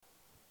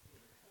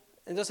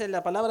Entonces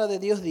la palabra de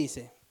Dios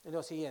dice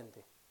lo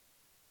siguiente.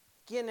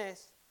 ¿Quién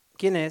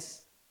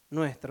es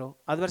nuestro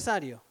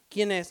adversario?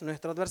 ¿Quién es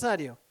nuestro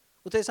adversario?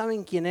 ¿Ustedes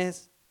saben quién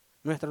es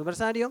nuestro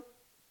adversario?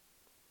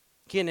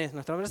 ¿Quién es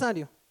nuestro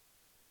adversario?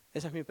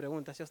 Esa es mi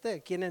pregunta hacia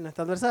usted. ¿Quién es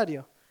nuestro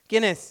adversario?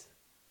 ¿Quién es?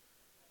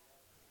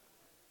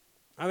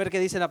 A ver qué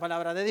dice la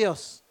palabra de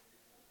Dios.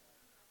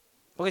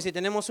 Porque si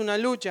tenemos una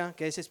lucha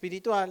que es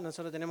espiritual,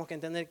 nosotros tenemos que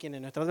entender quién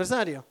es nuestro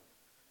adversario.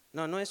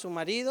 No es su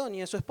marido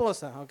ni es su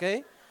esposa, ¿ok?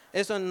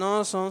 Esos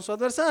no son su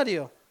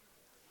adversario.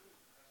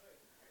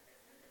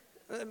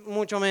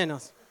 Mucho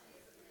menos.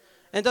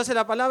 Entonces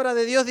la palabra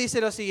de Dios dice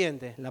lo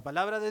siguiente. La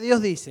palabra de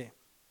Dios dice,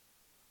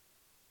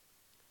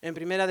 en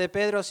 1 de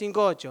Pedro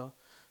 5:8,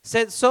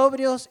 sed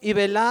sobrios y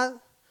velad,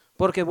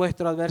 porque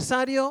vuestro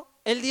adversario,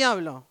 el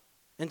diablo.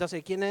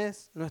 Entonces, ¿quién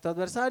es nuestro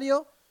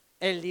adversario?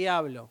 El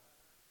diablo.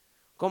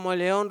 Como el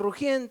león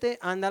rugiente,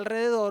 anda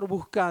alrededor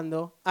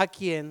buscando a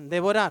quien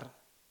devorar.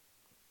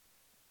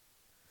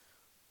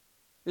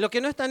 Los que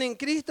no están en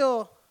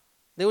Cristo,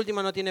 de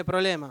última no tiene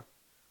problema.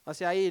 O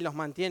sea, ahí los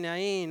mantiene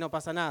ahí, no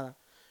pasa nada.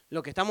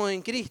 Los que estamos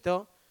en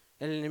Cristo,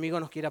 el enemigo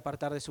nos quiere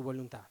apartar de su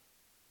voluntad.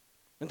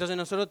 Entonces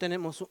nosotros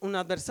tenemos un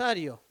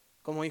adversario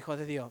como hijos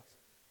de Dios,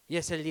 y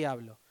es el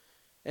diablo.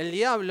 El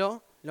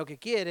diablo lo que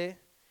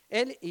quiere,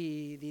 él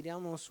y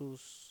diríamos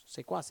sus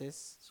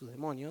secuaces, sus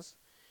demonios,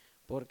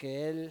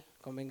 porque él,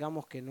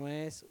 convengamos que no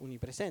es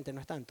omnipresente,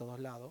 no está en todos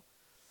lados,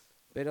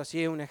 pero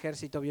sí es un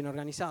ejército bien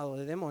organizado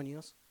de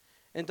demonios.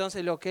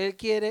 Entonces lo que él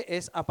quiere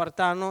es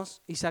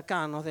apartarnos y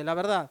sacarnos de la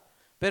verdad,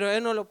 pero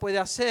él no lo puede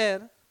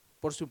hacer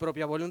por su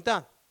propia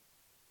voluntad.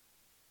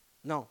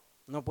 No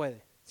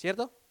puede,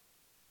 ¿cierto?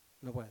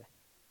 No puede.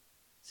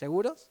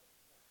 ¿Seguros?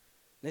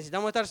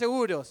 Necesitamos estar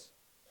seguros,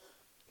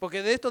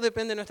 porque de esto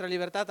depende nuestra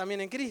libertad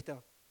también en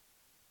Cristo.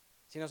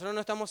 Si nosotros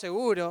no estamos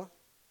seguros,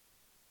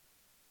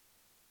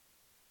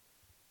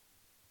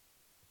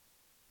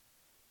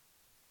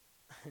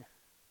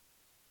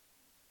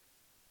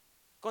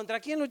 ¿contra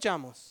quién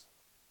luchamos?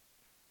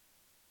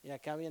 Y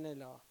acá viene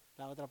la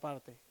otra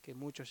parte, que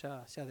muchos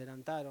ya se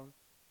adelantaron,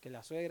 que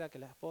la suegra, que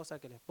la esposa,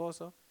 que el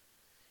esposo.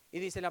 Y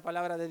dice la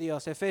palabra de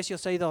Dios,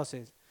 Efesios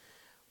 6:12,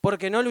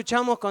 porque no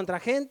luchamos contra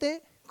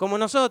gente como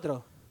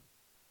nosotros.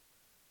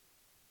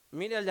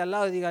 Mire al de al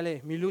lado y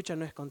dígale, mi lucha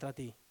no es contra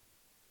ti.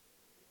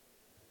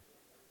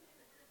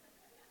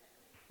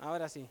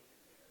 Ahora sí.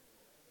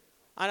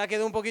 Ahora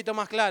quedó un poquito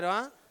más claro,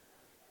 ¿ah?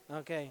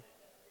 Ok.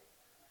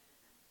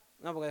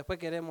 No, porque después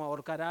queremos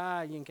ahorcar a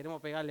alguien, queremos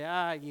pegarle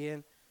a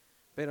alguien,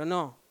 pero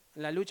no,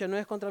 la lucha no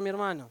es contra mi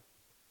hermano,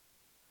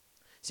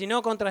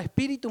 sino contra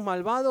espíritus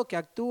malvados que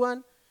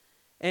actúan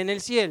en el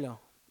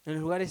cielo, en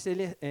los lugares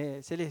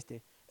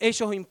celestes.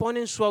 Ellos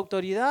imponen su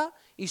autoridad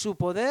y su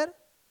poder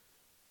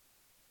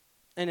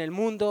en el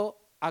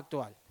mundo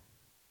actual.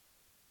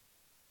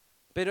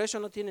 Pero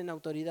ellos no tienen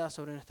autoridad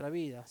sobre nuestra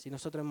vida si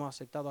nosotros hemos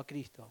aceptado a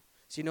Cristo,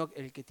 sino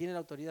el que tiene la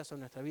autoridad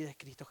sobre nuestra vida es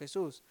Cristo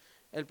Jesús.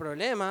 El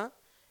problema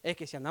es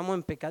que si andamos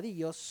en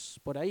pecadillos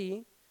por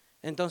ahí,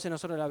 entonces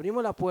nosotros le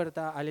abrimos la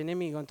puerta al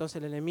enemigo, entonces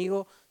el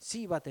enemigo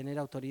sí va a tener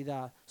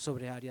autoridad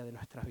sobre áreas de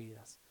nuestras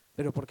vidas.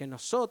 Pero porque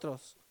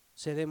nosotros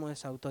cedemos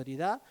esa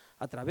autoridad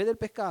a través del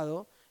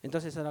pecado,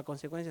 entonces a la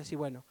consecuencia sí,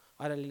 bueno,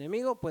 ahora el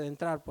enemigo puede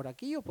entrar por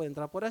aquí o puede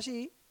entrar por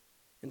allí,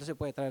 entonces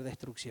puede traer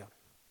destrucción.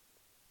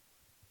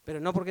 Pero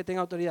no porque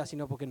tenga autoridad,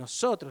 sino porque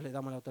nosotros le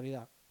damos la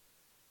autoridad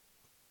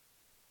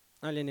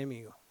al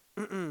enemigo.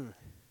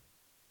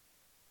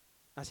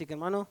 Así que,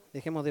 hermano,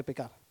 dejemos de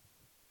pecar,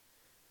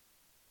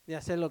 de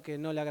hacer lo que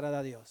no le agrada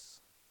a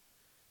Dios.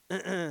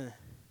 El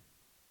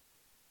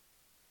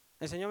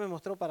Señor me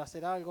mostró para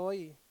hacer algo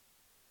hoy.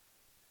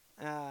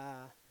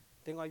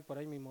 Tengo ahí por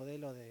ahí mi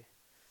modelo de...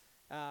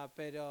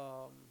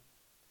 pero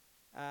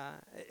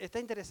está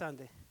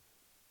interesante.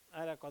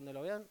 Ahora, cuando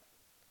lo vean,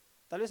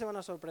 tal vez se van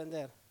a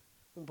sorprender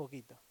un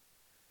poquito.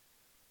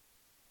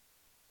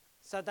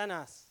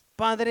 Satanás,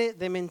 padre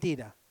de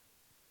mentira.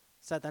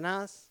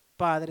 Satanás,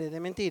 padre de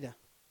mentira.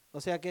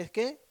 O sea, ¿qué es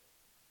qué?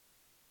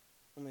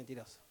 Un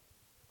mentiroso.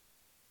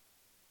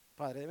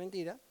 Padre de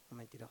mentira, un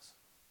mentiroso.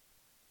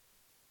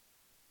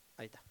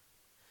 Ahí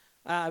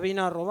está.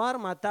 Vino a robar,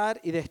 matar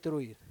y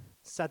destruir.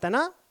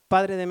 Satanás,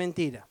 padre de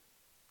mentira.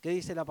 ¿Qué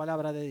dice la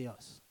palabra de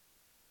Dios?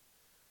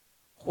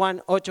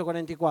 Juan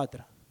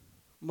 8:44.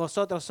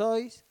 Vosotros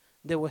sois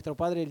de vuestro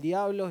padre el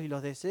diablo y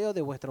los deseos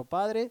de vuestro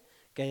padre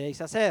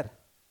queréis hacer.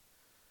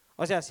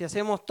 O sea, si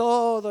hacemos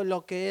todo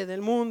lo que es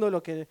del mundo,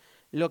 lo que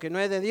no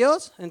es de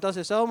Dios,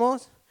 entonces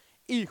somos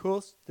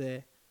hijos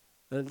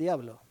del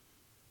diablo.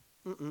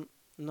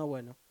 No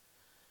bueno.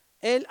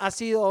 Él ha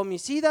sido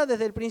homicida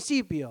desde el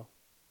principio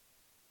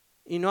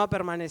y no ha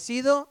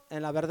permanecido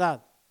en la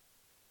verdad,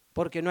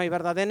 porque no hay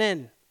verdad en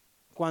él.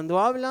 Cuando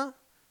habla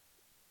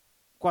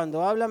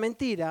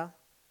mentira,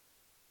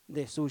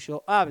 de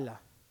suyo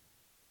habla,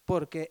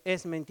 porque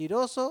es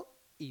mentiroso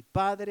y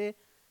padre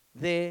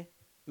de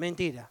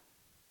mentira.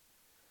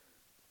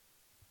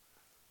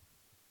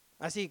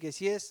 Así que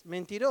si es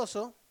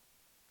mentiroso,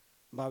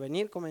 va a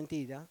venir con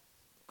mentira,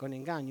 con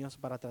engaños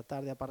para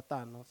tratar de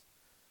apartarnos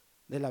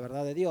de la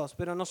verdad de Dios.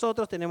 Pero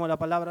nosotros tenemos la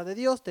palabra de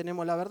Dios,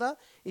 tenemos la verdad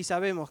y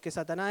sabemos que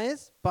Satanás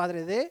es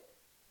padre de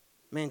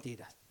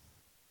mentiras.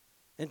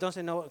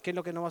 Entonces, ¿qué es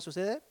lo que no va a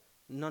suceder?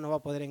 No nos va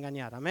a poder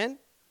engañar. Amén.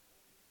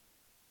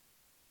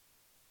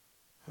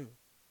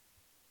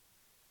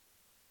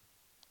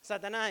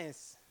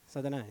 Satanás,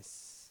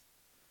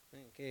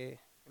 que es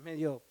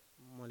medio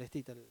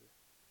molestito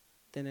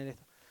tener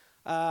esto.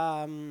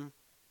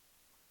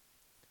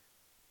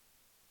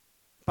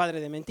 Padre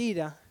de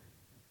mentira,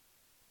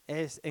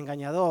 es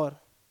engañador.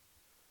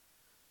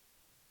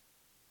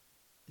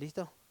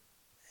 ¿Listo?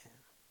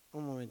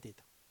 Un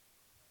momentito.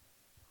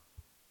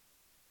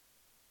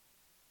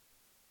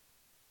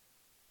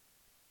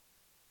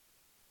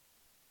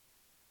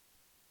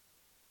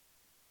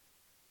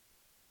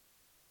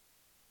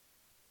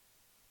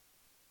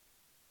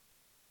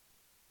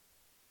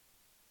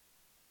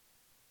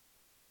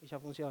 Y ya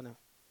funciona.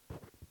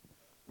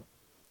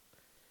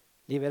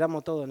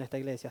 Liberamos todo en esta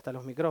iglesia, hasta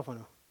los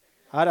micrófonos.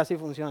 Ahora sí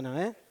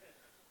funciona, ¿eh?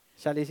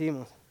 Ya lo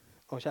hicimos,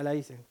 o ya la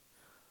hice.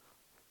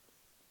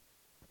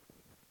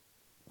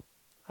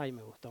 Ay,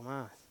 me gustó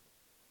más.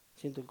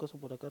 Siento el coso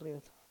por acá arriba.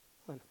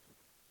 Bueno.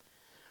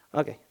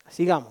 Ok,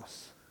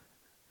 sigamos.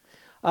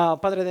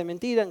 Padre de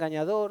mentira,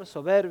 engañador,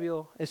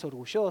 soberbio, es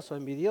orgulloso,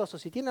 envidioso.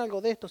 Si tiene algo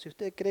de esto, si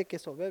usted cree que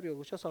es soberbio,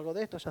 orgulloso, algo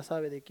de esto, ya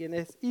sabe de quién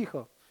es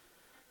hijo.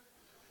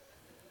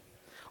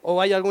 O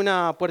hay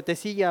alguna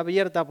puertecilla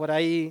abierta por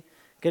ahí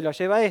que lo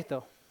lleva a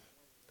esto.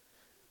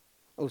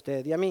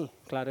 Usted y a mí,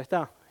 claro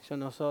está. Yo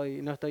no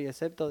estoy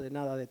excepto de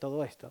nada de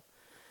todo esto.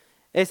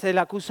 Es el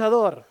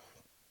acusador.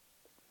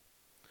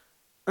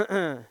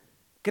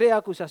 Crea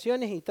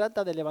acusaciones y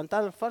trata de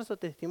levantar falso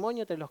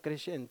testimonio entre los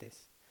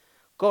creyentes,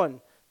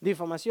 con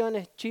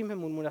difamaciones, chismes,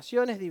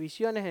 murmuraciones,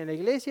 divisiones en la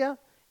iglesia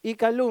y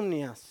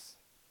calumnias.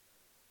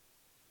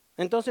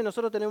 Entonces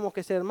nosotros tenemos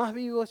que ser más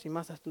vivos y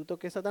más astutos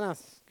que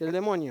Satanás, que el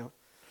demonio.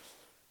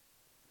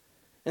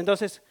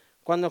 Entonces,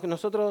 cuando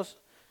nosotros,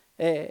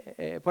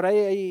 por ahí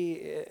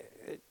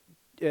hay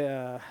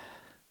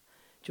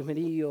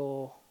chusmerío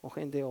o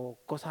gente o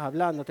cosas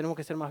hablando, tenemos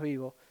que ser más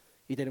vivos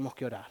y tenemos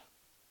que orar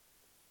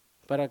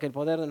para que el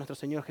poder de nuestro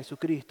Señor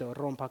Jesucristo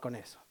rompa con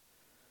eso.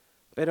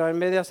 Pero en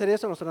vez de hacer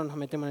eso, nosotros nos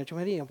metemos en el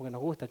chusmerío porque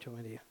nos gusta el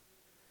chusmerío.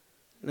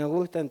 Nos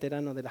gusta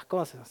enterarnos de las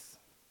cosas.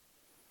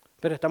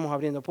 Pero estamos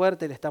abriendo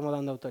puertas y le estamos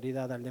dando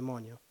autoridad al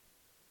demonio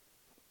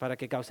para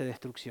que cause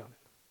destrucción.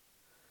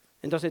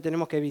 Entonces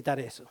tenemos que evitar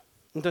eso.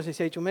 Entonces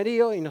si hay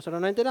chusmerío y nosotros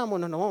no enteramos,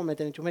 no nos vamos a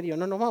meter en chusmerío,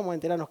 no nos vamos a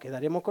enterar, nos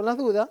quedaremos con las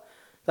dudas.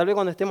 Tal vez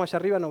cuando estemos allá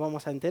arriba nos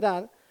vamos a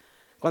enterar,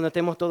 cuando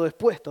estemos todo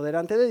expuesto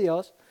delante de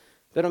Dios.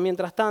 Pero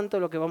mientras tanto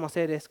lo que vamos a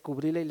hacer es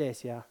cubrir la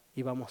iglesia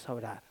y vamos a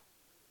orar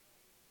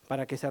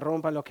para que se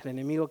rompan lo que el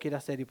enemigo quiere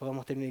hacer y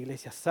podamos tener una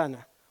iglesia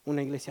sana,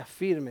 una iglesia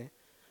firme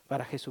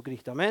para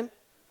Jesucristo. Amén.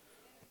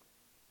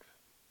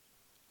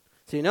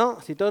 Si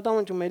no, si todos estamos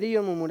en chusmerío,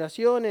 en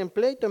murmuraciones, en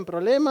pleito, en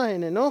problemas,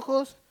 en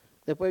enojos,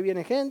 después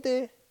viene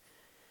gente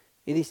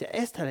y dice,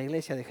 ¿esta es la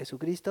iglesia de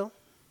Jesucristo?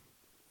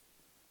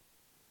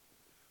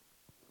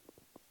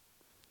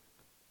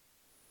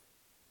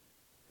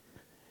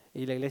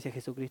 Y la iglesia de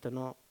Jesucristo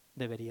no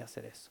debería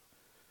hacer eso.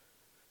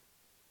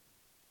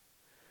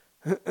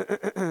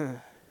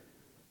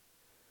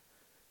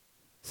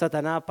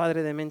 Satanás,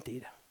 padre de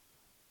mentira,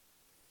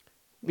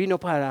 vino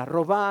para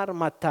robar,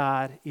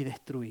 matar y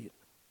destruir.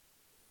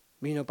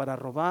 Vino para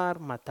robar,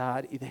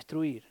 matar y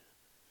destruir.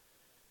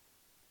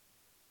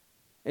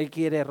 Él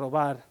quiere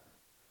robar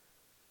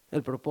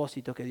el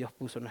propósito que Dios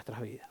puso en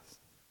nuestras vidas.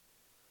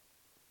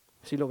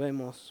 Si lo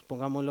vemos,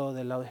 pongámoslo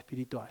del lado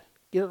espiritual.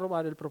 Quiere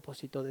robar el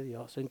propósito de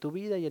Dios en tu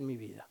vida y en mi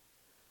vida.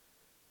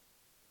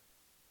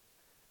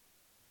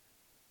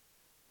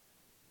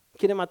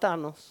 Quiere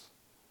matarnos,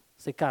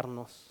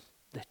 secarnos,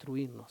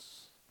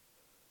 destruirnos,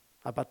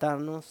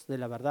 apartarnos de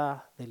la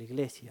verdad, de la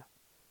iglesia,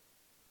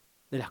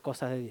 de las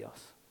cosas de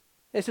Dios.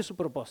 Ese es su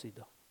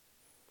propósito.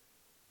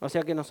 O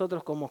sea que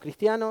nosotros como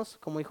cristianos,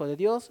 como hijos de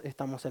Dios,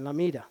 estamos en la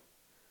mira.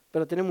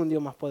 Pero tenemos un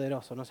Dios más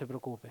poderoso, no se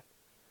preocupen.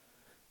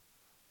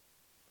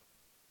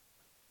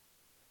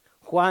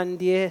 Juan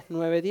 10,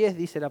 9, 10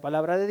 dice la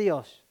palabra de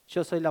Dios.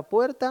 Yo soy la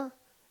puerta,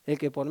 el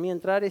que por mí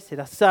entrare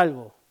será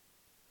salvo.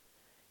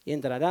 Y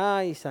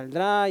entrará y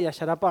saldrá y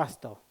hallará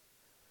pasto.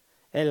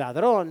 El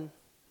ladrón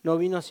no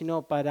vino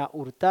sino para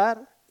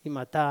hurtar y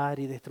matar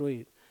y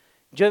destruir.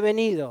 Yo he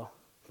venido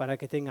para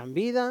que tengan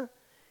vida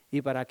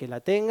y para que la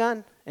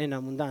tengan en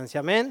abundancia.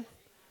 Amén.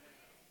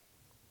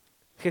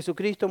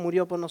 Jesucristo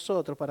murió por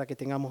nosotros para que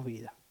tengamos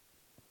vida.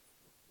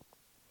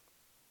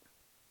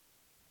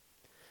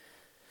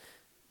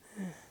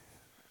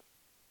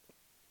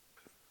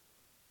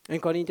 En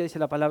Corintios dice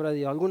la palabra de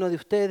Dios. Algunos de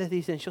ustedes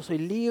dicen, yo soy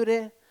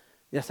libre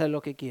de hacer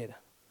lo que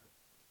quiera.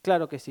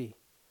 Claro que sí,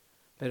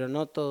 pero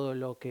no todo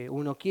lo que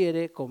uno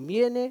quiere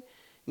conviene,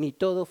 ni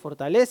todo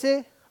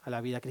fortalece a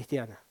la vida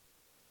cristiana.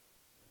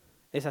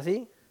 ¿Es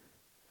así?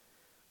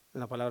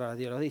 La palabra de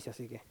Dios lo dice,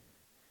 así que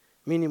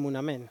mínimo un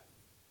amén,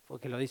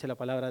 porque lo dice la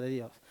palabra de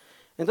Dios.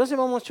 Entonces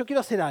yo quiero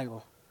hacer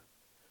algo.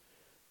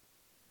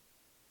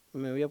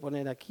 Me voy a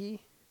poner aquí.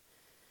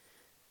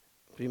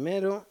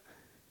 Primero,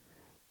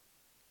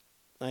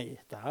 Ahí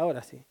está,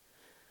 ahora sí.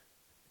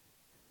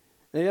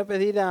 Le voy a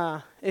pedir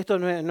esto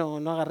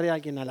no agarré a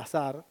alguien al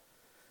azar,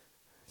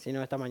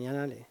 sino esta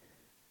mañana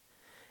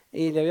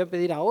y le voy a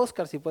pedir a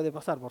Oscar si puede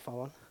pasar, por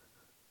favor.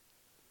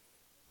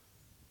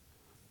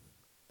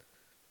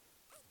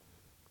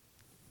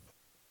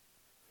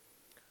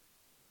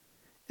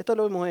 Esto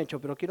lo hemos hecho,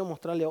 pero quiero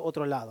mostrarle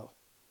otro lado,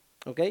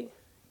 ¿ok?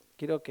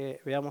 Quiero que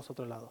veamos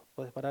otro lado.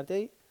 ¿Puedes pararte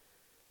ahí?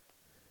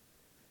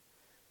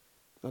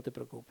 No te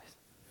preocupes.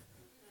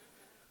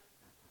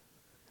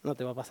 No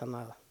te va a pasar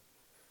nada.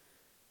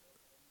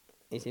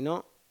 Y si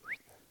no,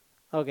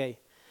 ok.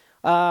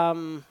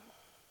 Am,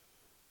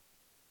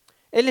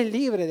 Él es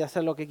libre de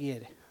hacer lo que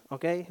quiere,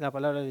 ¿ok? La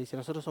palabra le dice,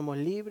 nosotros somos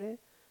libres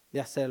de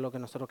hacer lo que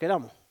nosotros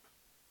queramos,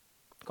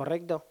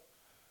 ¿correcto?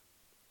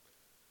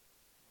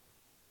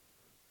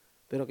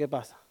 Pero ¿qué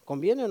pasa?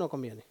 ¿Conviene o no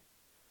conviene?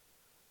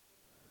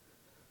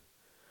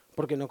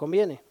 Porque no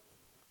conviene.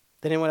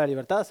 Tenemos la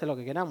libertad de hacer lo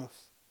que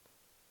queramos.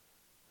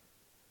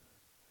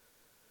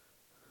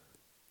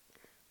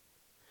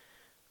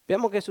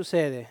 Veamos qué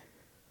sucede.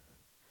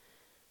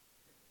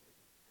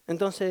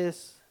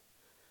 Entonces,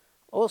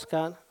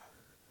 Oscar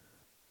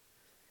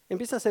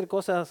empieza a hacer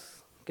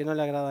cosas que no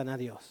le agradan a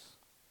Dios.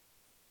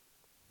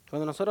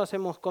 Cuando nosotros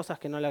hacemos cosas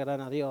que no le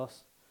agradan a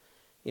Dios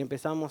y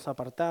empezamos a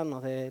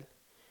apartarnos de Él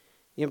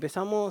y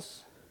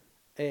empezamos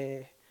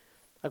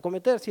a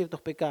cometer ciertos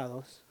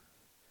pecados,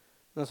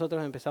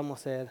 nosotros empezamos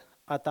a ser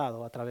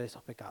atados a través de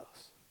esos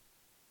pecados.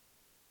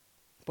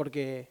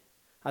 Porque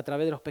a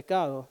través de los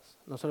pecados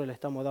nosotros le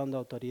estamos dando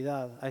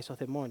autoridad a esos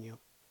demonios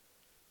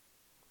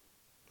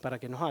para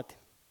que nos aten.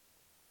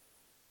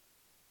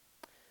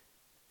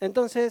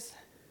 Entonces,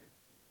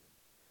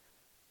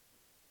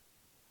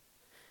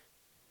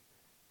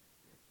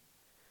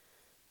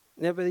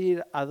 le voy a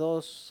pedir a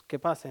dos que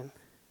pasen.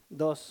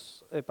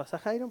 Dos, ¿pasa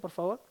Jairo, por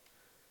favor?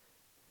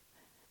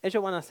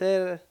 Ellos van a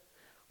ser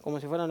como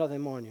si fueran los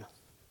demonios,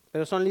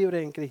 pero son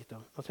libres en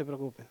Cristo, no se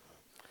preocupen.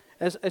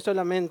 Es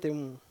solamente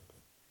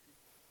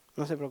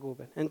no se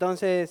preocupen.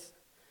 Entonces,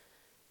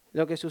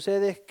 lo que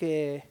sucede es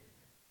que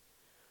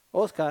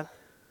Oscar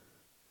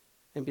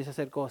empieza a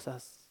hacer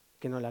cosas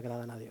que no le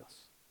agradan a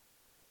Dios.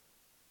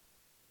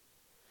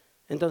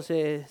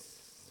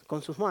 Entonces,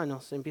 con sus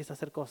manos empieza a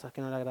hacer cosas que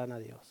no le agradan a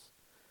Dios.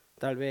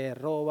 Tal vez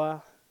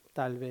roba,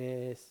 tal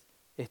vez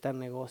está en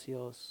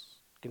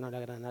negocios que no le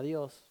agradan a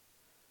Dios.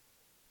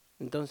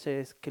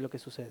 Entonces, ¿qué es lo que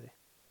sucede?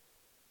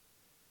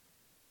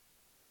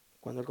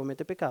 Cuando él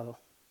comete pecado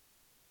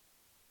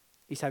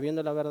y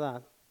sabiendo la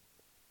verdad,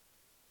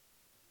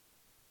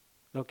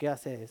 lo que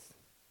hace es,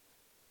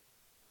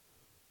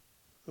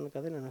 la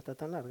cadena no está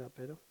tan larga,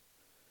 pero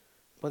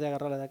 ¿puede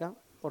agarrarla de acá,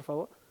 por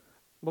favor?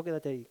 Vos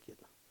quédate ahí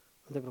quieto,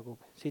 no te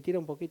preocupes. Si tira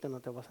un poquito no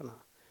te pasa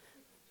nada.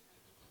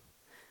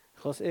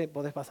 José,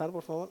 ¿podés pasar,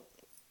 por favor?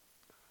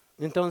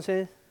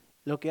 Entonces,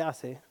 lo que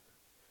hace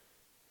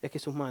es que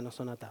sus manos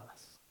son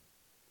atadas.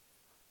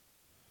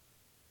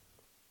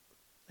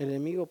 El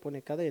enemigo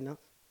pone cadenas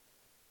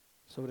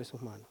sobre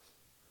sus manos.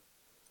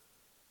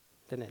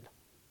 Tenelo.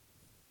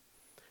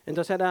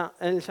 Entonces ahora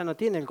él ya no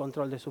tiene el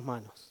control de sus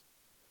manos,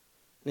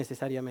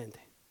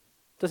 necesariamente.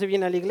 Entonces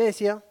viene a la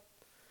iglesia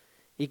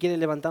y quiere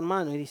levantar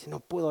mano y dice,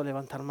 no puedo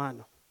levantar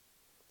mano.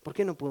 ¿Por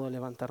qué no puedo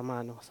levantar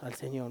manos al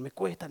Señor? Me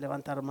cuesta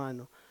levantar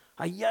mano.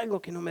 Hay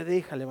algo que no me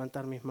deja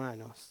levantar mis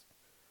manos.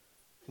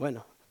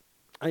 Bueno,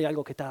 hay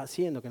algo que estás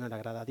haciendo que no le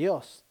agrada a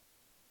Dios.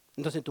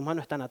 Entonces tus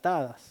manos están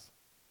atadas.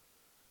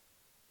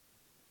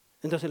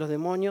 Entonces los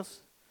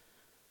demonios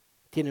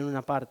tienen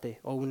una parte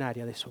o un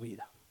área de su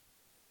vida.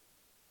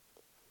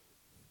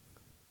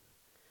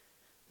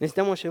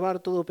 Necesitamos llevar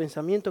todo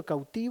pensamiento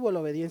cautivo a la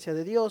obediencia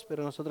de Dios,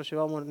 pero nosotros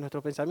llevamos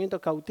nuestros pensamientos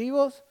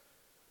cautivos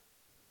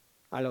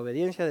a la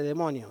obediencia de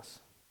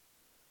demonios.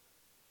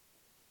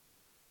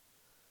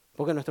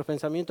 Porque nuestros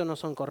pensamientos no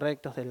son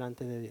correctos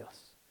delante de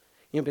Dios.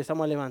 Y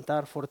empezamos a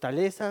levantar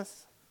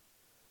fortalezas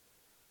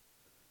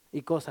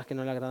y cosas que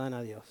no le agradan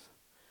a Dios.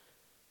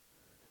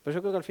 Pero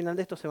yo creo que al final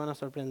de esto se van a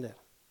sorprender.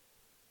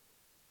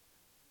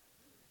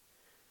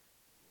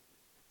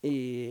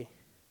 Y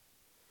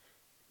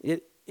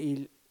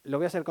lo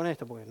voy a hacer con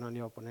esto porque no le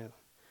iba a poner.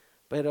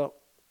 Pero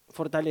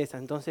fortaleza,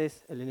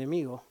 entonces el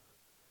enemigo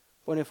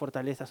pone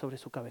fortaleza sobre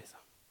su cabeza.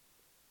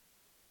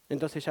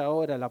 Entonces ya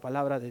ahora la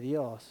palabra de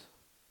Dios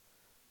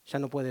ya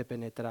no puede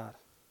penetrar.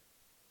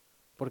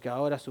 Porque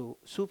ahora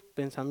sus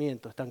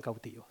pensamientos están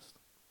cautivos.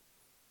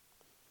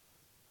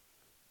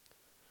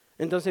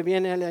 Entonces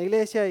viene a la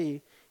iglesia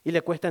y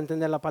le cuesta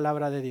entender la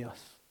palabra de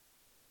Dios.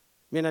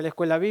 Viene a la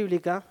escuela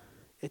bíblica.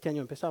 Este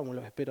año empezamos,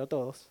 los espero a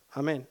todos.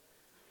 Amén.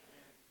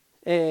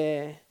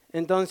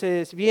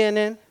 Entonces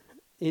vienen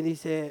y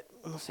dice,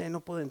 no sé, no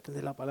puedo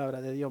entender la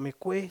palabra de Dios. Me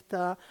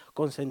cuesta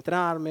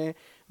concentrarme,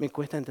 me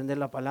cuesta entender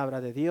la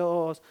palabra de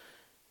Dios.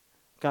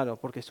 Claro,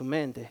 porque su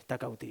mente está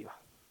cautiva.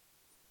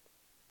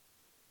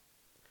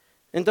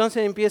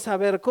 Entonces empieza a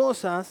ver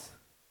cosas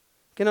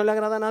que no le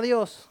agradan a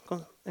Dios.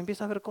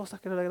 Empieza a ver cosas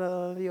que no le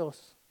agradan a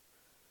Dios.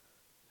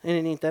 En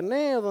el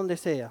internet o donde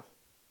sea.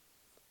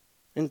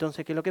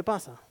 Entonces, ¿qué es lo que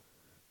pasa?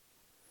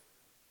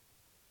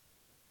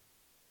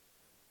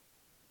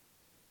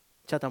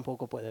 ya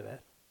tampoco puede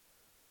ver.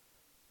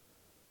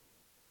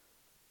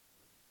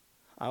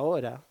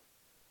 Ahora,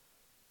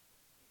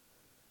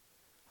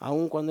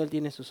 aun cuando él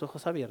tiene sus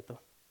ojos abiertos,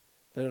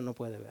 pero no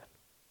puede ver.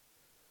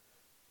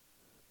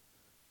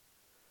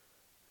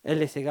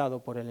 Él es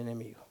cegado por el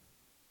enemigo.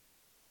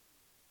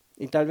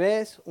 Y tal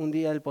vez un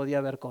día él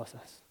podía ver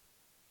cosas,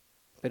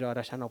 pero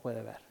ahora ya no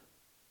puede ver.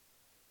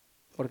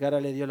 Porque ahora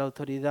le dio la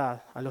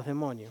autoridad a los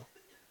demonios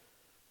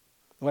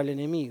o al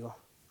enemigo,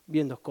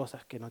 viendo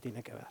cosas que no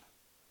tiene que ver.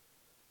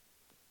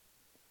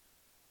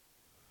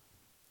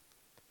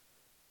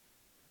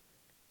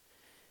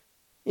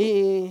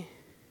 ¿Y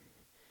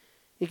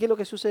qué es lo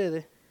que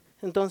sucede?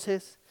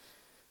 Entonces,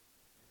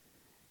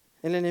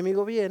 el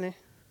enemigo viene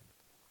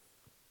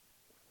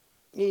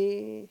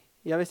y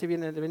a veces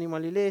venimos a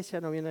la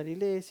iglesia, no viene a la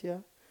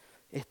iglesia,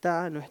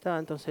 está, no está,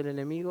 entonces el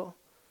enemigo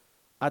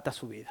ata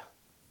su vida.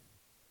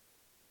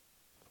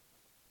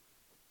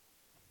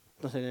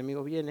 Entonces el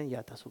enemigo viene y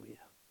ata su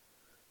vida.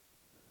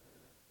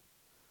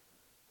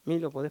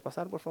 Milo, ¿podés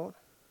pasar, por favor?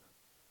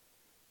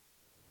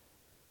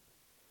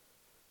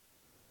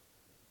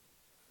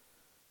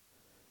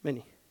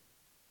 Vení,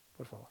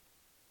 por favor.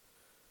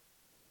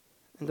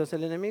 Entonces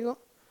el enemigo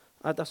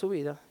ata su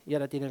vida y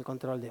ahora tiene el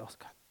control de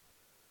Oscar.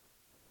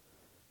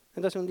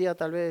 Entonces un día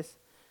tal vez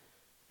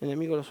el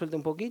enemigo lo suelta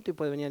un poquito y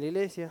puede venir a la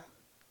iglesia,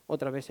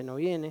 otras veces no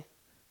viene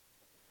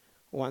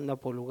o anda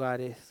por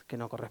lugares que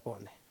no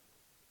corresponden.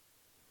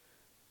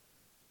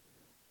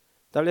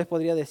 Tal vez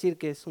podría decir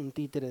que es un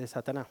títere de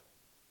Satanás.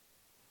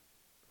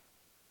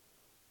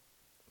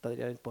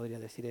 Podría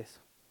decir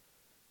eso.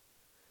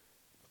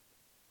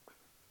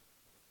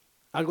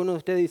 Algunos de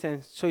ustedes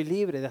dicen, soy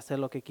libre de hacer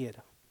lo que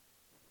quiera.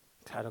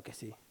 Claro que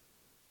sí,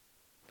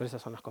 pero esas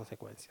son las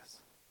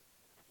consecuencias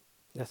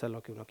de hacer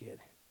lo que uno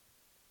quiere.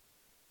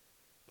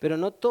 Pero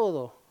no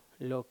todo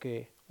lo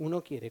que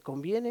uno quiere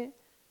conviene,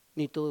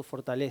 ni todo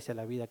fortalece a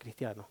la vida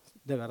cristiana.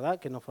 De verdad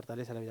que no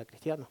fortalece a la vida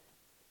cristiana.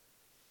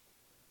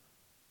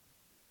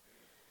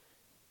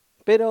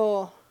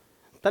 Pero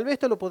tal vez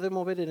esto lo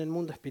podemos ver en el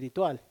mundo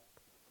espiritual.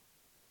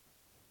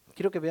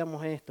 Quiero que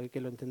veamos esto y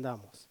que lo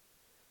entendamos.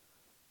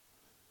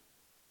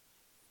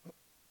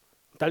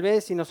 Tal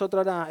vez si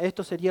nosotros ahora,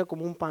 esto sería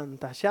como un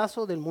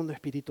pantallazo del mundo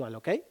espiritual,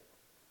 ¿ok?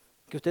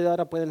 Que ustedes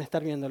ahora pueden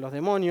estar viendo los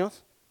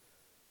demonios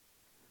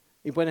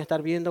y pueden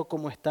estar viendo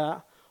cómo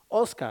está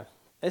Oscar.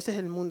 Ese es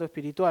el mundo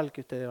espiritual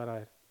que ustedes van a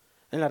ver.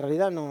 En la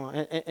realidad no,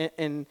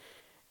 en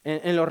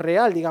lo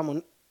real,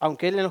 digamos,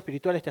 aunque él en lo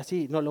espiritual esté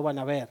así, no lo van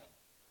a ver.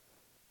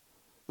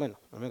 Bueno,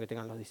 a menos que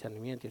tengan los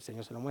discernimientos y el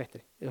Señor se lo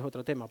muestre. Es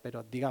otro tema,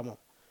 pero digamos,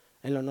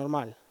 en lo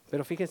normal.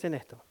 Pero fíjense en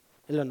esto,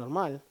 en lo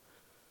normal,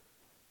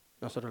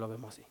 nosotros lo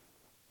vemos así.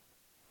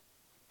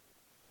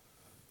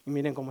 Y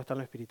miren cómo está en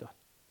lo espiritual.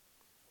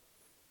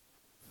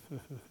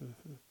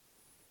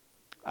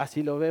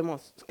 Así lo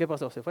vemos. ¿Qué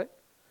pasó? ¿Se fue?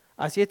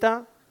 Así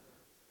está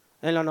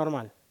en lo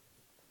normal.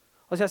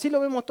 O sea, así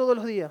lo vemos todos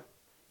los días.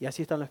 Y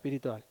así está en lo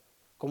espiritual.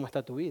 ¿Cómo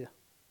está tu vida?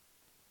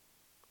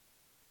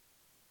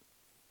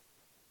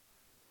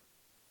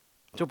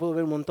 Yo puedo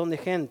ver un montón de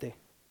gente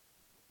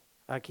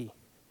aquí.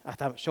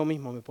 Hasta yo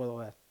mismo me puedo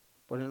ver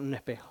por un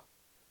espejo.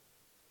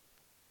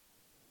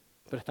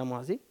 ¿Pero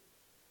estamos así?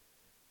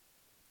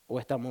 ¿O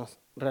estamos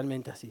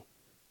realmente así?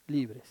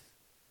 Libres.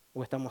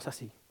 ¿O estamos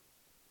así?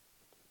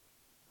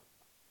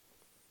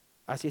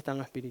 Así está en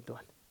lo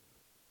espiritual.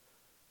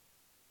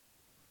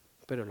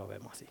 Pero lo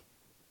vemos así.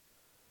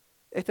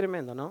 Es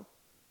tremendo, ¿no?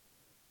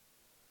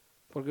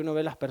 Porque uno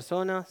ve las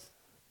personas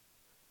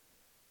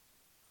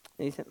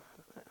y dicen,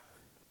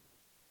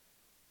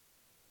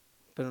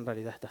 pero en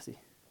realidad está así.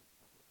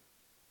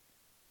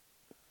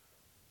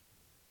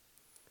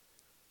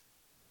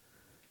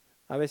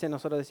 A veces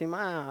nosotros decimos,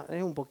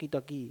 es un poquito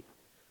aquí,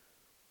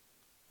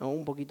 o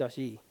un poquito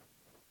allí.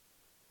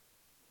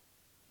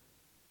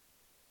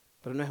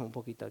 Pero no es un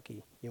poquito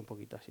aquí y un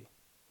poquito allí.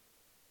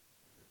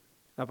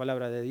 La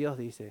palabra de Dios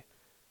dice,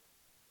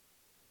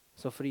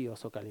 sos frío,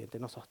 sos caliente,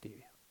 no sos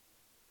tibio.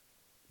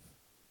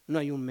 No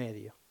hay un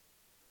medio.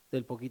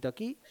 Del poquito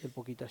aquí, del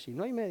poquito allí.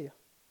 No hay medio.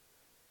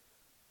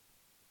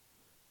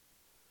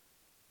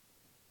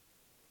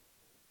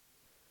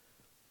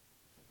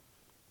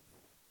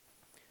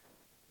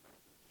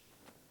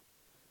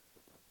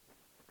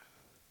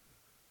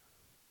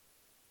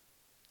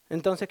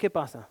 Entonces, ¿qué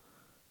pasa?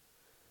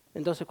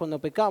 Entonces, cuando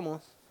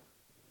pecamos,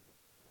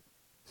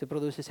 se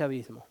produce ese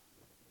abismo.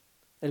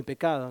 El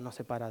pecado nos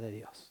separa de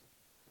Dios.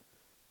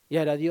 Y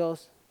ahora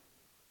Dios,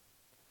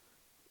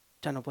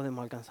 ya no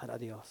podemos alcanzar a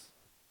Dios.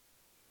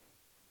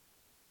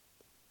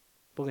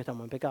 Porque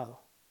estamos en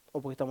pecado.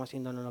 O porque estamos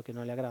haciendo lo que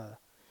no le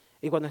agrada.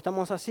 Y cuando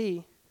estamos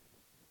así,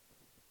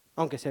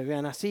 aunque se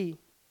vean así,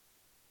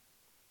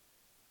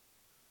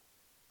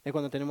 es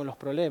cuando tenemos los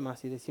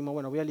problemas y decimos,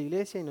 bueno, voy a la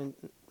iglesia y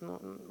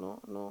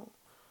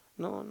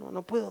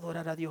no puedo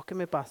adorar a Dios. ¿Qué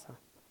me pasa?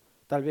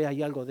 Tal vez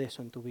hay algo de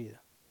eso en tu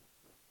vida,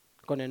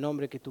 con el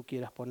nombre que tú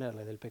quieras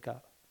ponerle del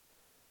pecado.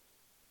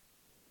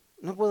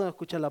 No puedo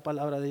escuchar la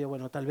palabra de Dios.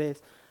 Bueno, tal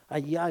vez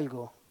hay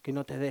algo que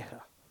no te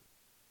deja.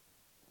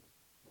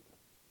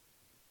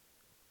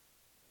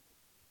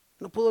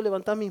 No puedo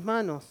levantar mis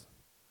manos.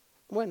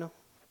 Bueno,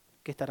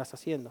 ¿qué estarás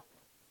haciendo?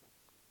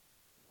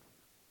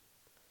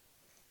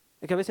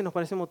 Es que a veces nos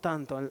parecemos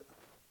tanto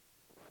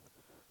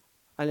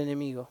al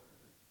enemigo.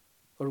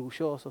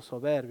 Orgullosos,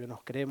 soberbios,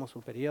 nos creemos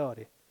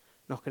superiores,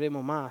 nos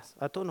creemos más.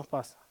 A todos nos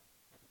pasa.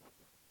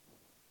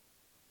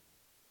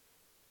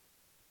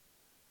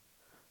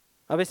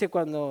 A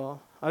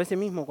veces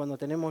mismo cuando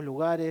tenemos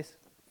lugares,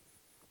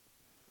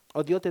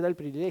 o Dios te da el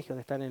privilegio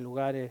de estar en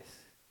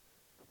lugares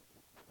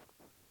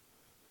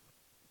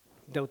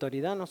de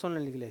autoridad, no solo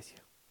en la iglesia.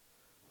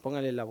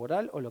 Póngale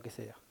laboral o lo que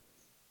sea.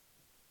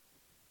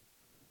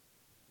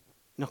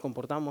 Nos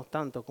comportamos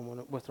tanto como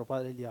vuestro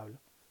padre el diablo.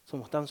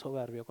 Somos tan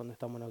soberbios cuando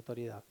estamos en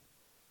autoridad.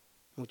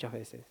 Muchas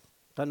veces.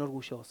 Tan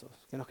orgullosos,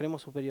 que nos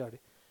creemos superiores.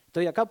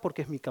 Estoy acá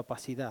porque es mi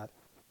capacidad.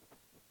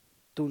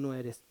 Tú no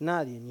eres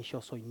nadie, ni yo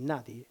soy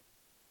nadie,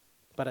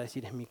 para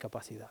decir es mi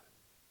capacidad.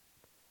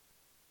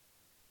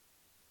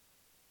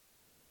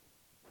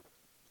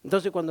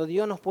 Entonces cuando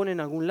Dios nos pone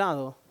en algún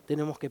lado,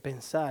 tenemos que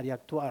pensar y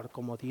actuar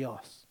como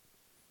Dios.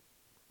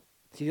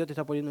 Si Dios te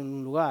está poniendo en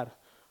un lugar,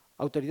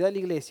 autoridad de la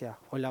iglesia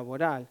o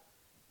laboral,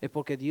 es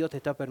porque Dios te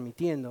está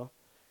permitiendo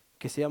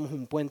que seamos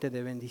un puente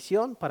de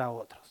bendición para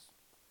otros.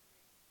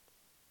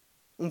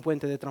 Un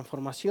puente de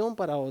transformación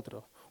para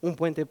otros. Un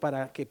puente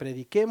para que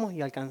prediquemos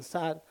y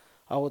alcanzar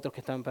a otros que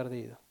están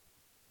perdidos.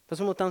 Entonces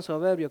somos tan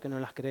soberbios que no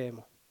las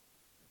creemos.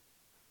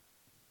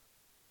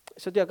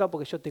 Yo estoy acá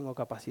porque yo tengo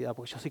capacidad,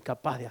 porque yo soy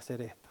capaz de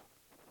hacer esto.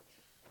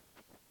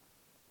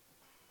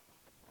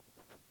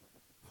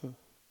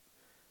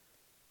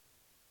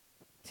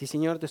 Si el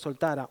Señor te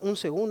soltara un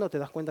segundo, te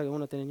das cuenta que vos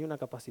no tenés ni una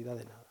capacidad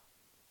de nada.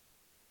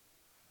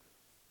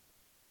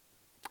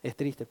 Es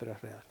triste, pero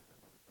es real.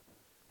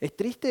 Es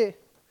triste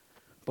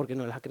porque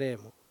no las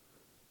creemos.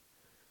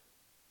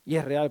 Y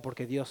es real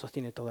porque Dios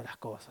sostiene todas las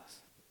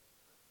cosas.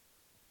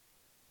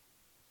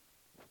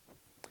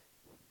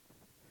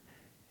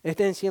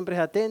 Estén siempre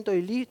atentos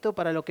y listos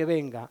para lo que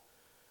venga.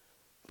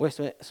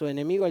 Pues su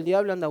enemigo, el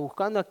diablo, anda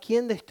buscando a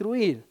quién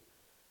destruir.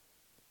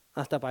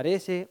 Hasta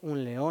parece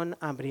un león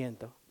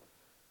hambriento.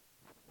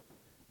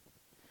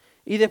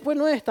 Y después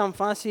no es tan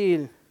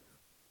fácil.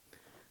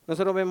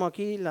 Nosotros vemos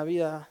aquí la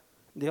vida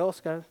de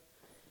Oscar,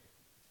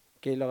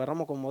 que lo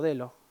agarramos como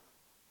modelo,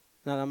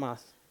 nada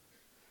más.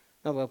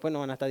 No, porque después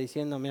nos van a estar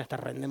diciendo, mira, está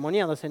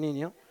rendemoniado ese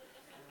niño.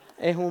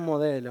 Es un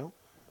modelo.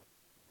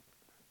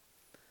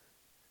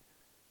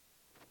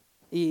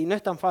 Y no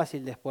es tan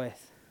fácil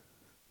después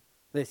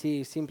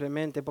decir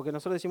simplemente, porque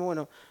nosotros decimos,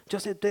 bueno, yo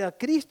acepté a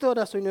Cristo,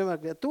 ahora soy nueva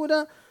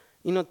criatura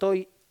y no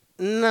estoy,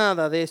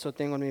 nada de eso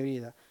tengo en mi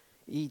vida.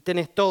 Y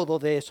tenés todo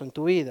de eso en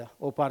tu vida,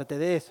 o parte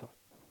de eso.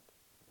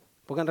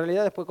 Porque en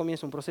realidad después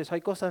comienza un proceso.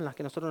 Hay cosas en las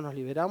que nosotros nos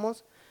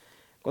liberamos.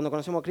 Cuando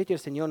conocemos a Cristo, el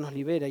Señor nos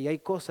libera, y hay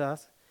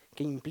cosas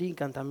que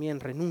implican también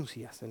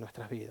renuncias en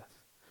nuestras vidas.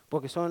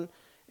 Porque son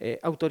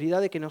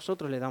autoridades que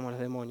nosotros le damos al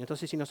demonio.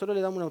 Entonces, si nosotros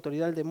le damos una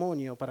autoridad al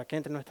demonio para que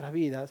entre en nuestras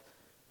vidas,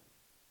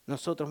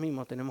 nosotros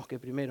mismos tenemos que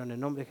primero, en el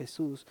nombre de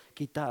Jesús,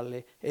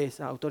 quitarle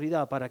esa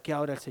autoridad para que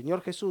ahora el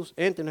Señor Jesús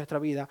entre en nuestra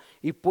vida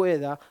y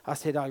pueda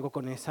hacer algo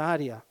con esa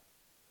área.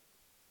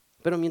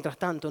 Pero mientras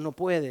tanto no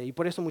puede, y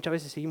por eso muchas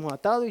veces seguimos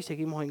atados y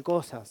seguimos en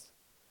cosas.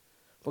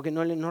 Porque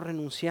no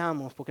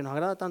renunciamos, porque nos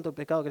agrada tanto el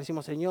pecado que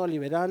decimos, Señor,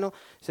 liberanos,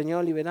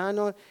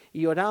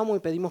 y oramos y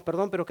pedimos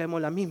perdón, pero caemos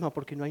en la misma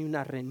porque no hay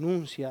una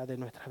renuncia de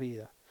nuestra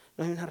vida.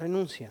 No hay una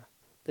renuncia.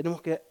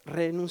 Tenemos que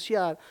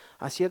renunciar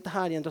a ciertas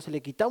áreas, entonces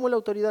le quitamos la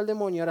autoridad al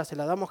demonio, ahora se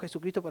la damos a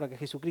Jesucristo para que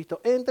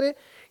Jesucristo entre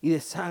y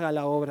deshaga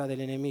la obra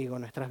del enemigo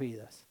en nuestras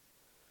vidas.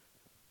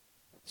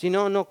 Si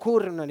no, no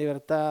ocurre una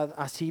libertad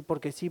así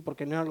porque sí,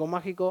 porque no es algo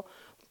mágico.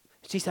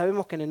 Si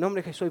sabemos que en el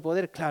nombre de Jesús hay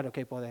poder, claro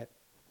que hay poder.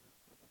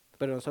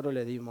 Pero nosotros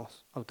le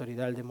dimos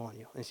autoridad al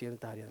demonio en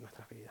cierta área de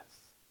nuestras vidas.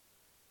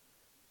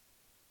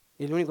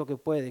 Y el único que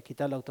puede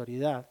quitar la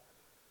autoridad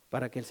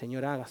para que el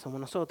Señor haga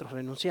somos nosotros,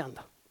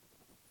 renunciando.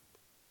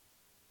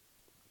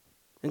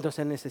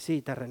 Entonces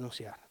necesita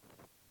renunciar.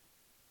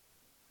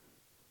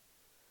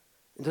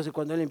 Entonces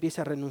cuando Él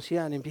empieza a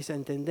renunciar, empieza a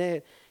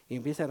entender y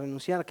empieza a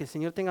renunciar, que el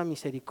Señor tenga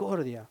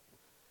misericordia.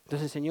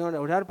 Entonces el Señor,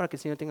 orar para que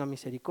el Señor tenga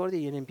misericordia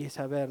y Él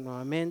empieza a ver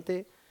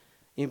nuevamente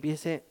y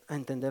empiece a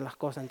entender las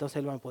cosas. Entonces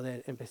Él va a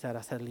poder empezar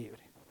a ser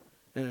libre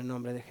en el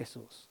nombre de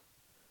Jesús.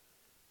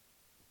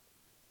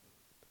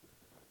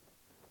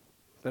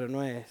 Pero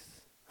no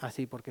es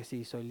así porque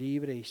sí, soy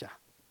libre y ya.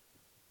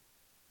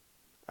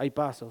 Hay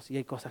pasos y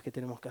hay cosas que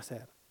tenemos que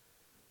hacer.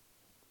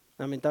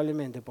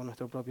 Lamentablemente por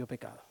nuestro propio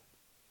pecado.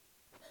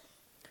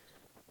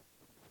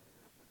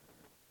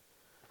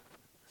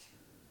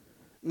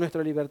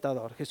 Nuestro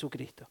Libertador,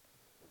 Jesucristo.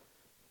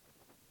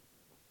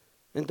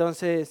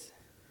 Entonces,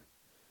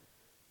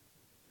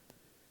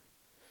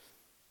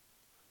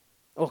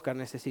 Oscar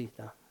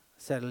necesita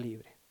ser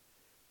libre.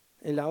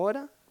 Él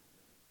ahora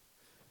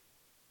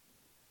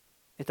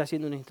está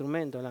siendo un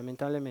instrumento,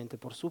 lamentablemente,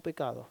 por su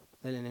pecado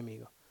del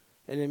enemigo.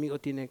 El enemigo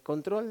tiene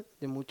control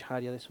de muchas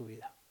áreas de su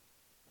vida.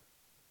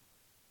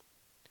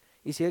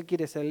 Y si él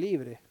quiere ser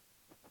libre,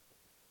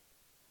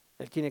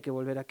 él tiene que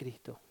volver a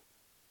Cristo.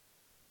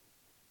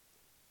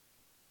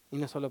 Y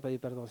no solo pedir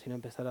perdón, sino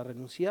empezar a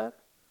renunciar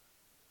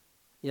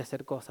y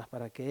hacer cosas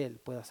para que Él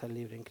pueda ser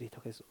libre en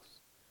Cristo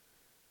Jesús.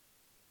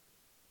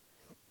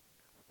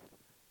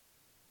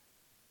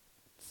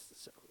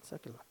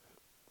 Sáquenlo,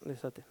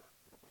 desátelo.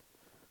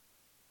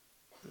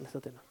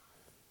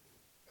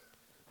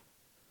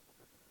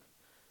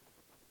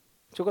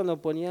 Yo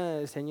cuando ponía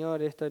el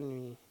Señor esto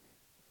y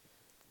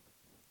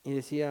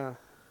decía,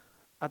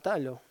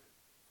 atalo,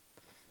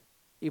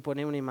 y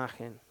ponía una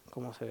imagen,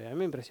 como se ve, a mí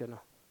me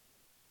impresionó.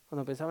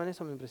 Cuando pensaba en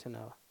eso me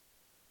impresionaba.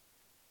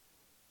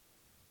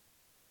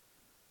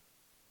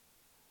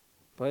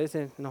 Por a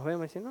veces nos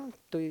vemos y decimos, no,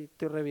 estoy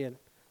re bien.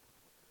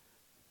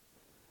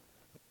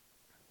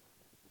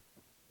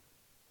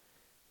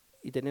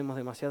 Y tenemos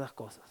demasiadas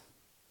cosas.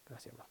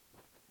 Gracias, bro.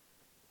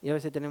 Y a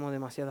veces tenemos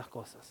demasiadas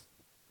cosas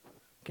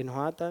que nos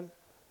atan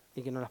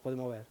y que no las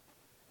podemos ver.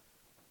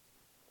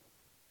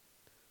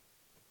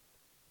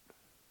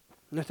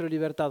 Nuestro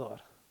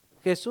Libertador.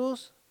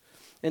 Jesús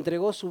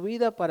entregó su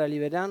vida para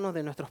liberarnos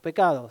de nuestros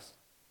pecados,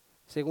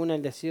 según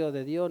el deseo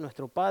de Dios,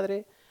 nuestro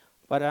Padre,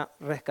 para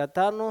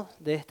rescatarnos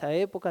de esta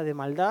época de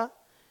maldad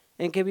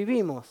en que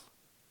vivimos.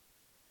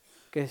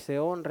 Que se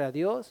honre a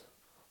Dios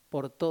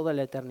por toda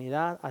la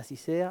eternidad, así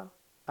sea.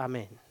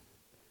 Amén.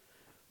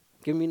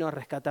 ¿Quién vino a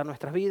rescatar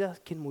nuestras vidas?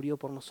 ¿Quién murió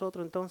por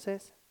nosotros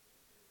entonces?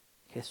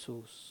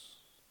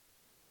 Jesús.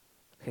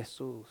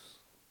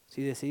 Jesús.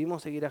 Si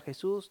decidimos seguir a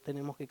Jesús,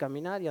 tenemos que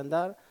caminar y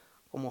andar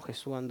como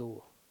Jesús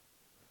anduvo.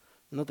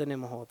 No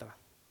tenemos otra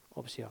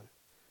opción.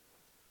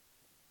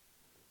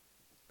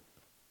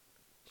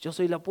 Yo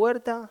soy la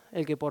puerta,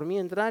 el que por mí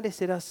entrare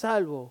será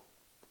salvo.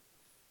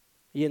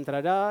 Y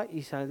entrará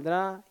y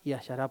saldrá y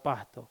hallará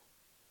pasto.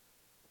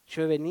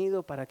 Yo he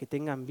venido para que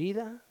tengan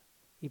vida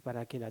y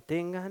para que la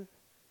tengan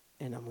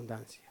en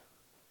abundancia.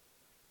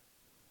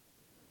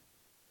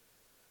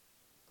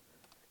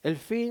 El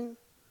fin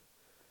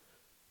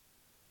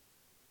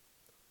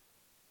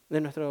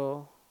de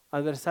nuestro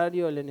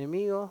adversario, el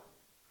enemigo,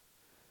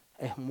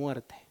 es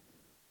muerte,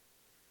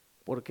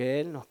 porque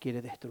Él nos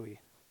quiere destruir.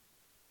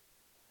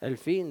 El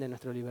fin de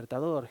nuestro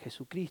Libertador,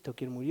 Jesucristo,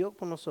 quien murió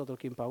por nosotros,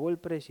 quien pagó el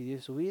precio y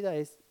dio su vida,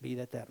 es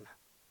vida eterna.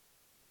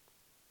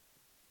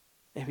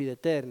 Es vida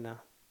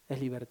eterna, es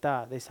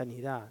libertad, es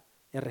sanidad,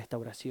 es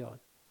restauración.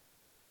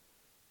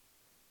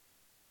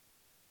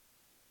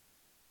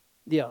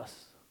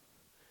 Dios.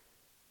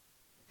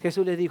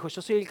 Jesús les dijo,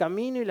 yo soy el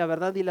camino y la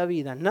verdad y la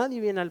vida.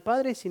 Nadie viene al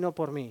Padre sino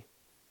por mí.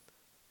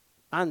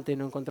 Antes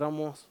nos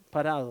encontramos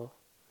parados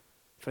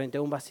frente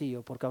a un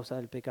vacío por causa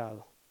del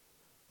pecado.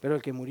 Pero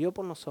el que murió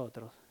por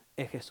nosotros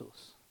es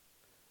Jesús.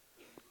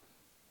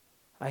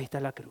 Ahí está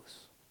la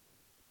cruz.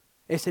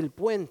 Es el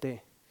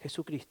puente,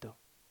 Jesucristo.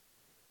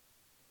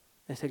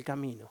 Es el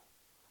camino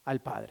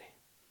al Padre.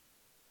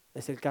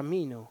 Es el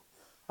camino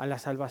a la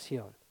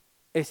salvación.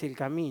 Es el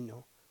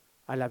camino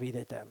a la vida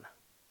eterna.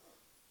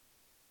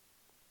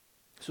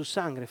 Su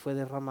sangre fue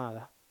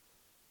derramada,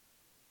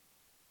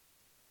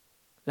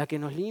 la que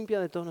nos limpia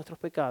de todos nuestros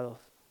pecados.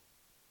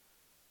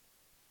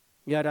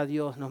 Y ahora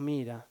Dios nos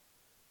mira,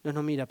 no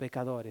nos mira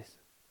pecadores,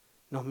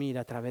 nos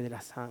mira a través de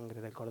la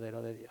sangre del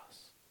Cordero de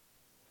Dios.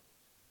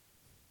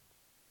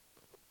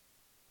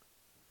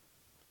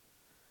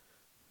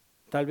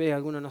 Tal vez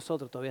alguno de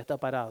nosotros todavía está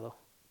parado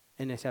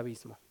en ese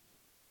abismo.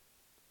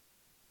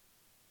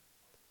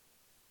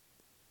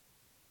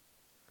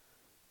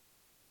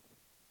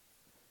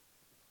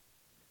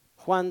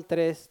 Juan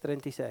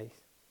 3:36.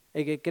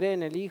 El que cree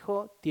en el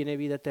Hijo tiene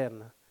vida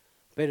eterna,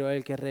 pero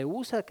el que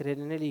rehúsa creer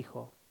en el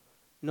Hijo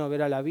no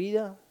verá la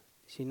vida,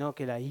 sino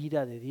que la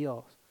ira de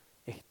Dios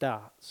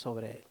está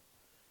sobre él.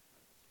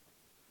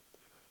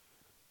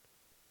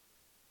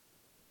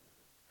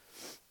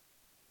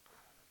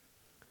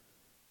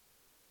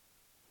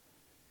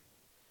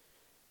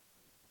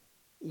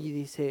 Y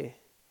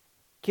dice,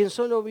 quien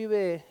solo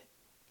vive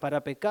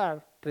para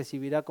pecar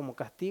recibirá como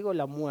castigo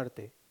la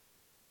muerte.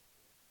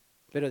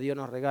 Pero Dios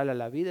nos regala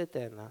la vida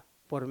eterna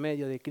por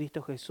medio de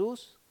Cristo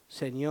Jesús,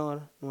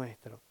 Señor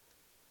nuestro.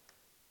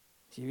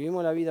 Si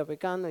vivimos la vida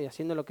pecando y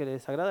haciendo lo que le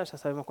desagrada, ya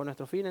sabemos con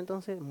nuestro fin,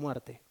 entonces,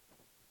 muerte.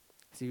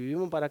 Si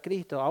vivimos para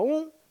Cristo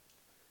aún,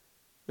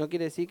 no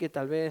quiere decir que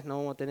tal vez no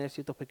vamos a tener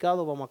ciertos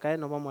pecados, vamos a caer,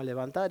 nos vamos a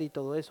levantar y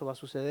todo eso va a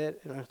suceder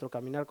en nuestro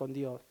caminar con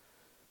Dios.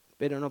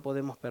 Pero no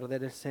podemos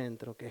perder el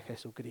centro que es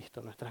Jesucristo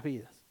en nuestras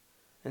vidas.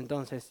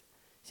 Entonces,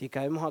 si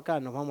caemos acá,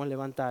 nos vamos a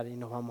levantar y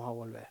nos vamos a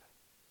volver.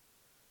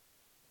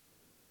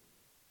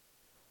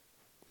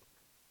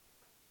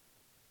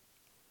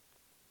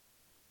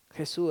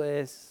 Jesús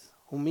es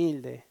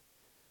humilde,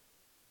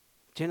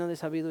 lleno de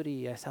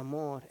sabiduría, es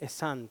amor, es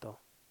santo.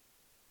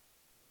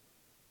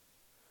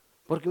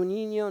 Porque un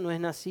niño no es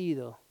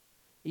nacido,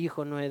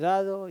 hijo no es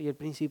dado, y el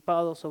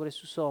principado sobre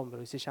sus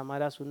hombros, y se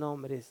llamará su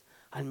nombre, es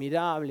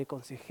admirable,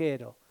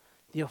 consejero,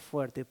 Dios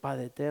fuerte,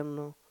 Padre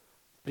eterno,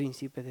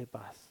 príncipe de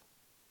paz.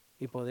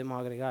 Y podemos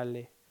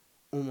agregarle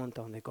un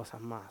montón de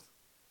cosas más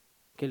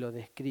que lo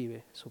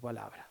describe su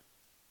palabra.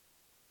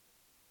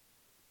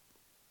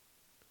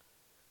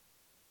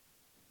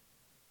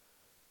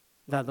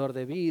 Dador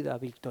de vida,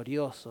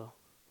 victorioso,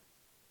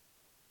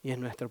 y es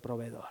nuestro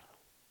proveedor.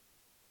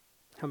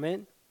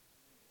 Amén.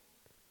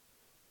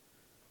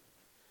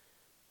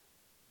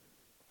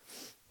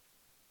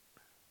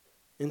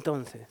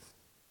 Entonces,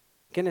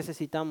 ¿qué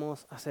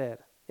necesitamos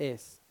hacer?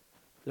 Es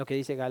lo que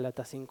dice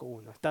Gálatas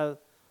 5:1. Estad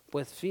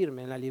pues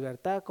firme en la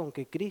libertad con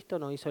que Cristo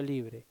nos hizo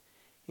libre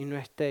y no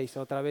estéis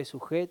otra vez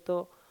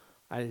sujetos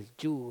al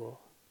yugo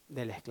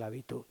de la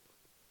esclavitud.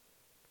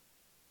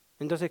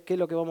 Entonces, ¿qué es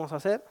lo que vamos a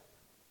hacer?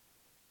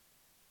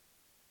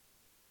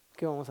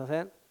 ¿Qué vamos a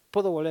hacer?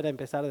 Puedo volver a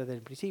empezar desde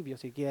el principio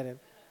si quieren.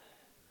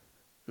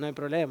 No hay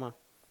problema.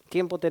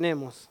 Tiempo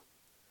tenemos.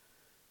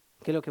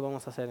 ¿Qué es lo que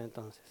vamos a hacer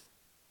entonces?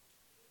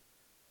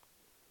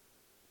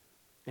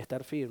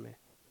 Estar firme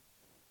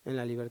en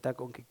la libertad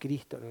con que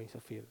Cristo nos hizo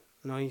firme,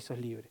 nos hizo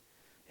libre.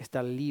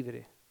 Estar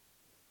libre,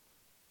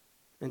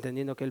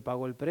 entendiendo que Él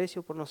pagó el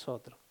precio por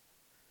nosotros.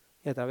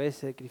 Y a través de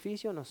ese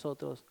sacrificio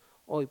nosotros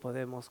hoy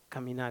podemos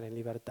caminar en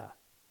libertad.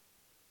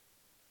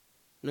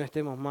 No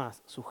estemos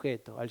más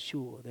sujetos al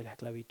yugo de la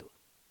esclavitud.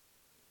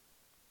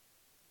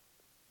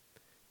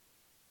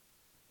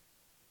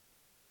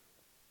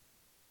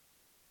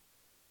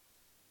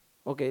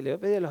 Ok, le voy a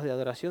pedir a los de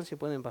adoración si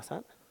pueden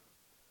pasar,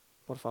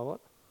 por favor.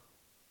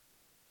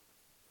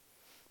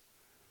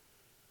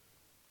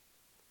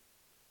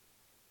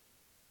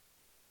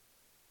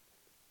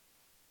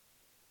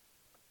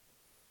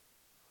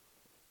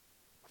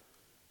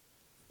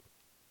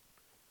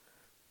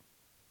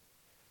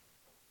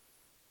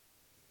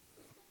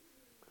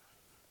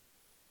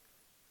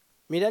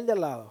 Mira al de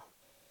al lado.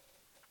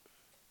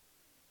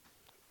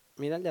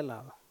 Mira al de al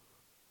lado.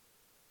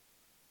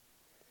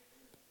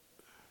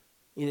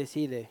 Y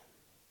decide,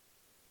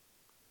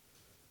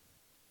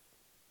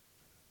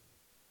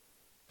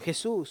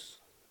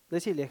 Jesús,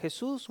 decirle,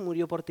 Jesús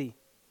murió por ti.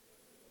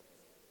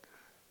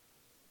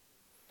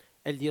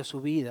 Él dio su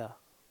vida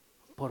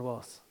por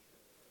vos.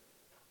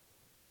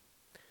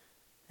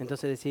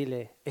 Entonces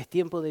decirle, es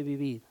tiempo de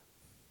vivir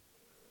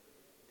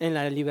en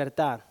la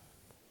libertad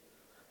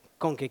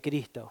con que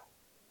Cristo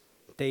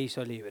te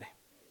hizo libre.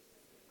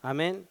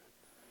 Amén.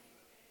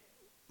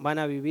 ¿Van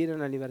a vivir en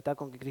la libertad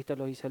con que Cristo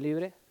los hizo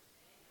libre?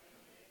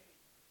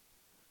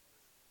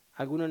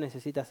 ¿Alguno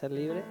necesita ser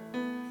libre?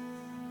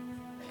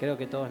 Creo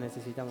que todos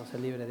necesitamos ser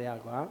libres de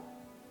algo, ¿ah?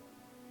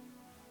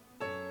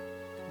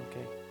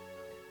 Okay.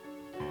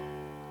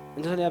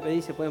 Entonces le voy a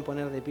pedir si pueden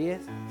poner de pie,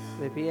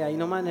 ahí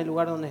nomás en el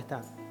lugar donde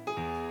están.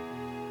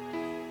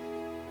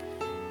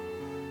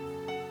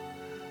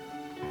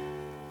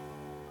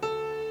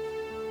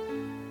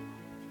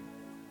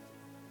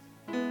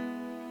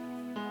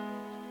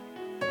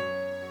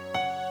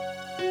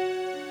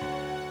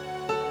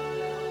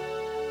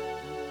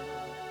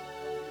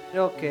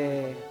 Creo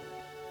que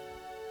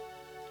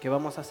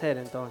vamos a hacer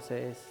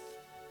entonces,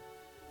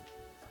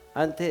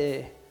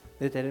 antes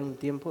de tener un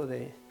tiempo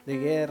de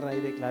guerra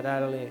y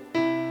declararle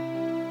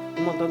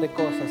un montón de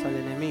cosas al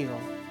enemigo,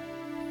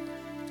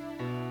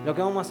 lo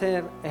que vamos a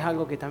hacer es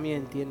algo que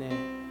también tiene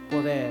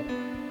poder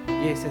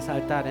y es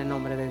exaltar el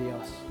nombre de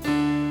Dios.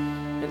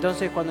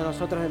 Entonces cuando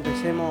nosotros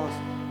empecemos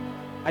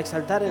a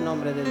exaltar el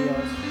nombre de Dios,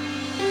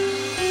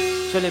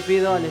 yo le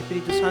pido al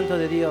Espíritu Santo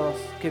de Dios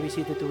que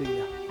visite tu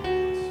vida.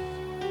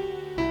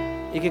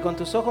 Y que con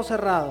tus ojos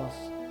cerrados,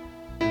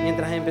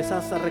 mientras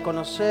empezás a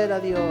reconocer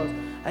a Dios,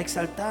 a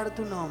exaltar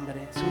tu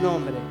nombre, su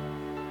nombre,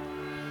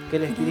 que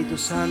el Espíritu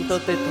Santo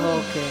te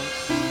toque.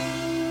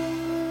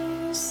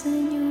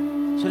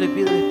 Yo le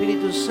pido al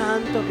Espíritu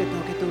Santo que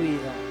toque tu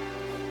vida.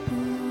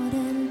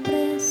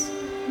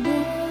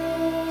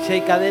 Si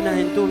hay cadenas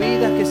en tu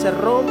vida, que se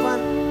rompan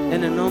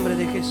en el nombre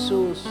de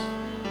Jesús,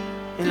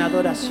 en la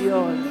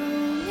adoración.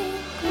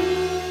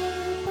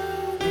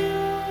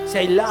 Si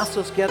hay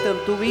lazos que atan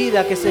tu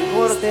vida, que se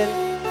corten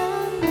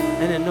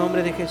en el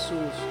nombre de Jesús.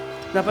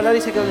 La palabra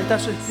dice que donde está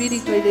su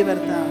espíritu hay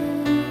libertad.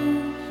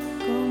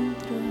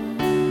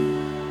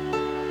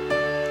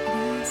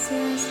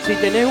 Si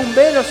tenés un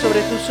velo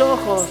sobre tus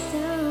ojos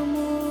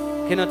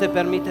que no te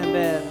permiten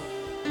ver,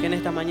 que en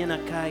esta mañana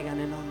caiga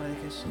en el nombre de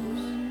Jesús.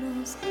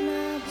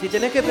 Si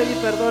tenés que pedir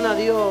perdón a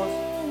Dios,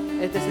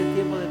 este es el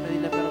tiempo de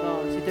pedirle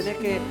perdón. Si tenés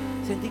que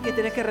sentir que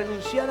tenés que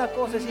renunciar a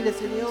cosas, decirle,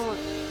 Señor,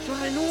 yo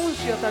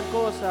renuncio a tal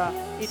cosa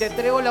y te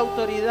entrego la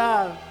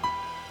autoridad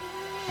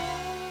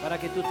para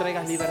que tú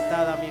traigas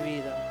libertad a mi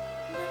vida.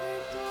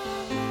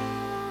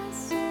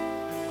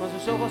 Con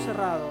sus ojos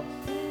cerrados,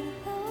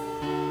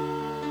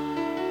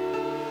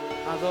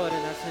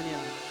 adoren al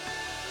Señor.